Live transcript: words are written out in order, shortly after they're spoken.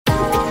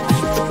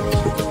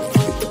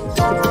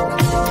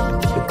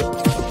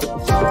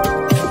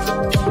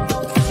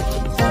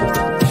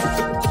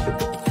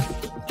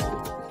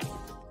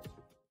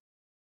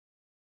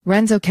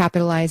Renzo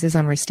capitalizes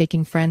on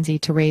restaking frenzy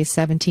to raise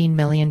 $17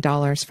 million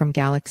from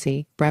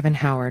Galaxy, Brevan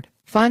Howard.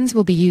 Funds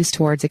will be used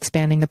towards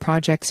expanding the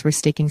project's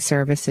restaking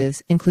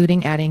services,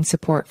 including adding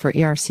support for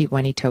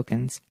ERC20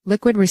 tokens.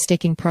 Liquid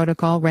Restaking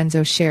Protocol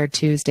Renzo shared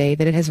Tuesday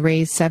that it has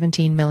raised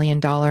 $17 million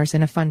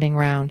in a funding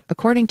round,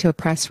 according to a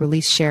press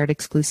release shared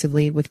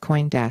exclusively with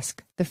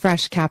CoinDesk. The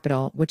fresh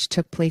capital, which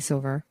took place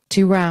over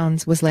 2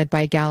 rounds, was led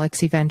by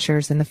Galaxy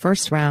Ventures in the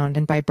first round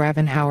and by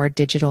Brevan Howard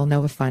Digital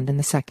Nova Fund in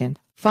the second.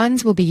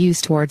 Funds will be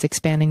used towards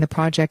expanding the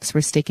project's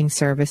restaking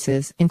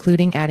services,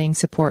 including adding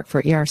support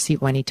for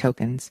ERC20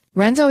 tokens.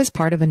 Renzo is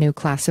part of a new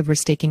class of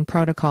restaking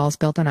protocols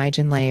built on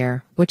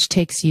EigenLayer, which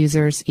takes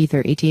users'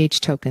 Ether ETH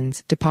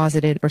tokens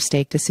deposited or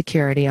staked as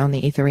security on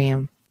the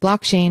Ethereum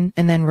blockchain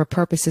and then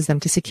repurposes them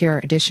to secure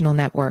additional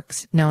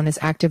networks, known as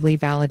actively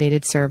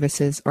validated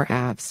services or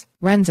AVS.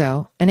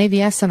 Renzo, an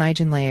AVS on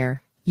EigenLayer,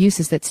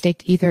 uses that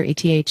staked Ether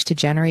ETH to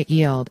generate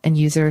yield, and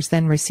users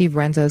then receive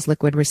Renzo's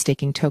liquid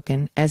restaking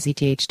token as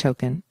ETH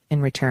token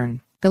in return.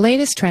 The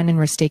latest trend in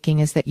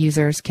restaking is that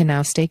users can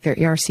now stake their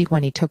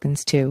ERC20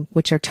 tokens too,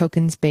 which are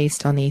tokens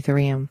based on the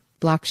Ethereum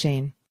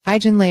blockchain.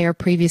 EigenLayer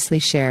previously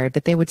shared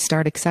that they would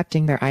start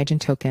accepting their Eigen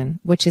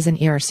token, which is an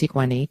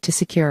ERC20, to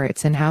secure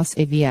its in-house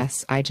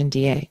AVS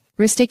EigenDA.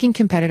 Restaking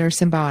competitor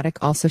Symbiotic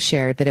also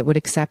shared that it would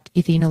accept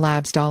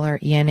EtherLab's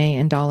 $ENA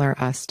and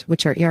 $UST,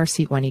 which are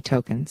ERC20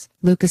 tokens.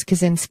 Lucas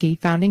Kaczynski,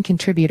 founding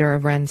contributor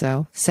of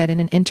Renzo, said in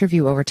an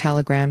interview over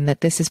Telegram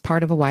that this is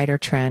part of a wider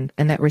trend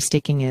and that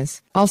restaking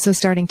is also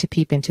starting to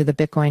peep into the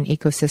Bitcoin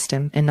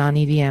ecosystem and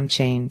non-EVM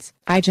chains.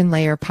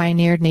 EigenLayer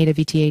pioneered native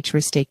ETH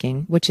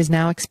restaking, which is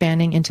now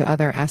expanding into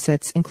other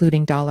assets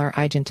including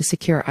 $Eigen to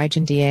secure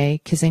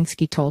EigenDA,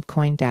 Kaczynski told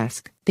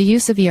CoinDesk. The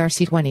use of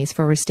ERC20s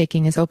for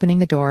restaking is opening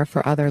the door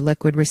for other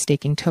liquid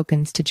restaking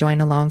tokens to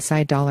join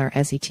alongside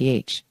as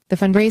ETH. The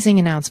fundraising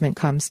announcement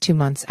comes 2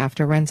 months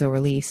after Renzo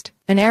released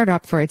an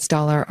airdrop for its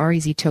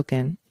 $REZ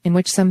token, in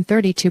which some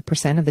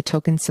 32% of the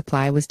token's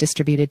supply was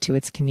distributed to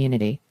its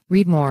community.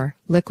 Read more.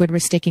 Liquid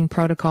Restaking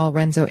Protocol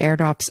Renzo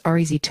airdrops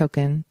REZ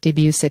token,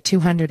 debuts at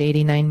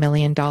 $289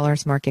 million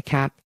market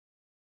cap.